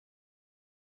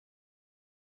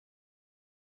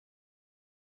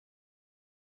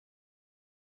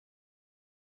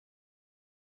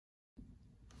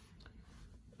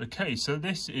Okay, so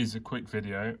this is a quick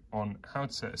video on how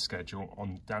to set a schedule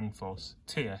on Danfoss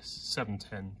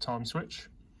TS710 time switch.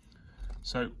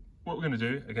 So what we're going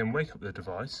to do, again, wake up the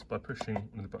device by pushing one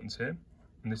of the buttons here,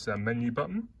 and this is our menu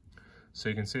button. So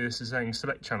you can see this is saying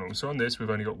select channel. So on this, we've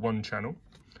only got one channel.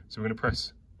 So we're going to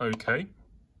press OK,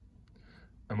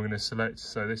 and we're going to select,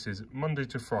 so this is Monday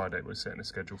to Friday we're setting a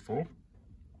schedule for.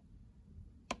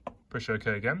 Push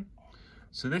OK again.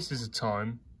 So this is a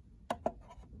time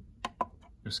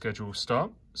your schedule will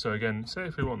start. So again, say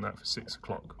if we want that for 6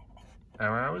 o'clock.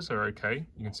 Our hours are okay.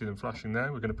 You can see them flashing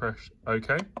there. We're going to press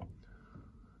OK.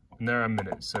 And there are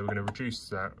minutes. So we're going to reduce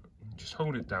that. Just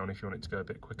hold it down if you want it to go a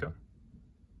bit quicker.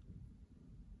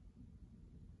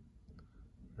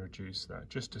 Reduce that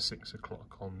just to 6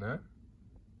 o'clock on there.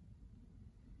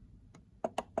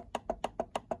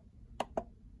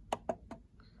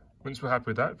 Once we're happy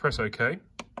with that, press OK.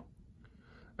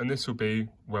 And this will be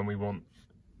when we want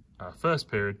our first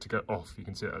period to go off. You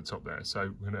can see it at the top there.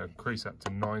 So we're going to increase that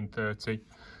to 9:30.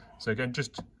 So again,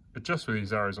 just adjust with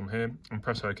these arrows on here and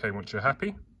press OK once you're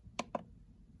happy.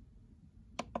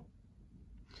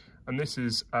 And this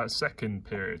is our second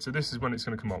period. So this is when it's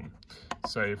going to come on.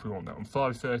 So if we want that on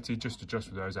 5:30, just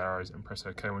adjust with those arrows and press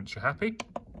OK once you're happy.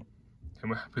 And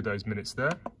we're happy with those minutes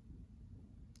there.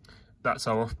 That's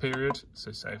our off period.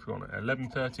 So say if we want it at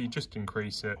 11:30, just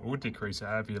increase it or decrease it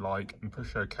however you like and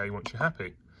push OK once you're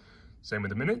happy. Same with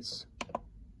the minutes.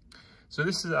 So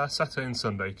this is our Saturday and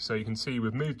Sunday. So you can see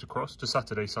we've moved across to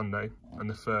Saturday, Sunday and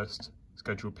the first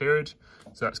scheduled period.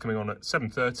 So that's coming on at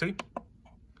 7:30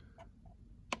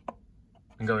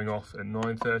 and going off at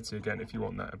 9:30. Again, if you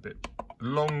want that a bit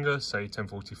longer, say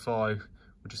 10:45,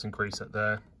 we'll just increase that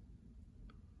there.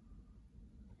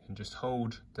 You can just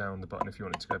hold down the button if you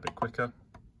want it to go a bit quicker.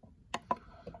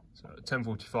 So at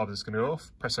 10:45 that's going to go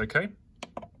off, press OK.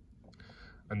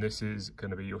 And this is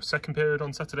going to be your second period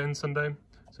on Saturday and Sunday.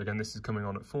 So again, this is coming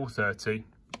on at 4:30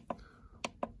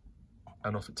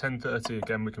 and off at 10:30.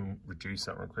 Again, we can reduce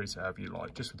that or increase it however you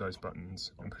like, just with those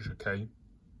buttons, and push OK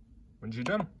once you're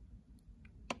done.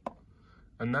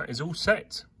 And that is all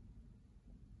set.